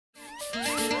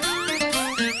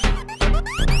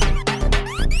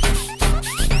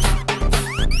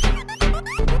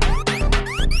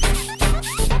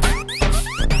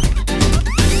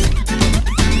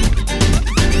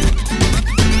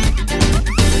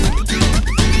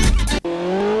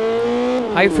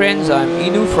Hi friends, I'm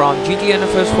Inu from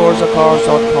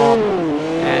GTNFSForzaCars.com,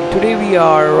 and today we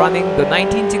are running the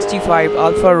 1965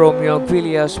 Alfa Romeo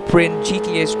Giulia Sprint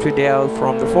GTS Pedal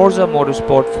from the Forza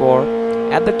Motorsport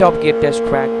 4 at the Top Gear test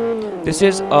track. This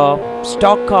is a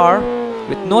stock car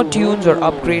with no tunes or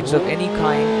upgrades of any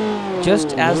kind,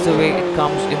 just as the way it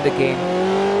comes in the game.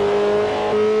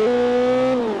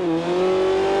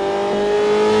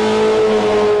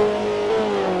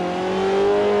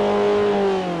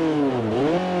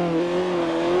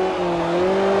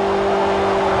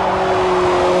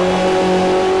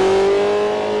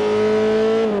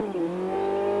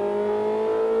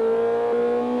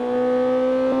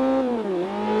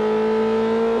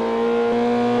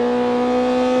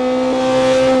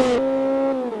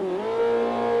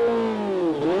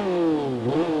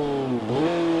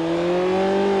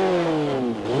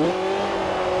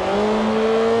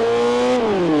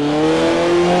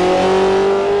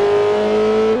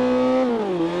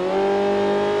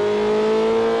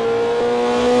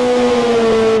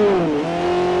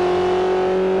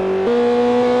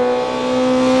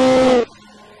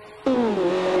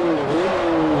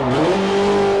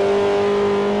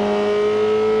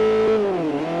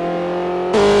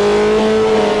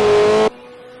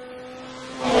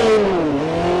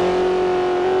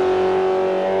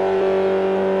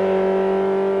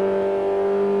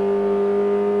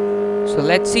 So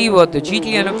let's see what the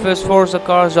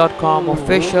GTNFSForzaCars.com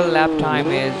official lap time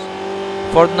is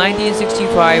for the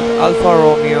 1965 Alfa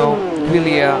Romeo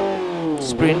Giulia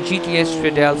Sprint GTS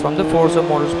Pedal from the Forza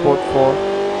Motorsport 4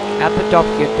 at the Top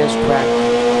Gear test track.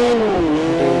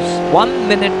 It is 1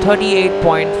 minute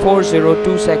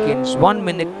 38.402 seconds. 1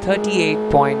 minute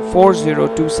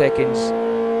 38.402 seconds.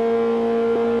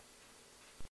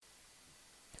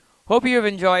 Hope you have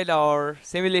enjoyed our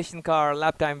simulation car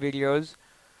lap time videos.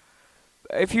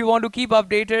 If you want to keep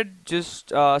updated, just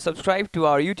subscribe to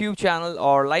our YouTube channel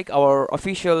or like our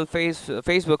official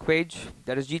Facebook page,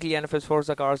 that is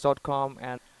GTNFSForzaCars.com,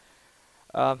 and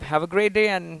have a great day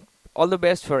and all the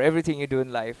best for everything you do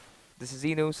in life. This is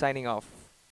Inu signing off.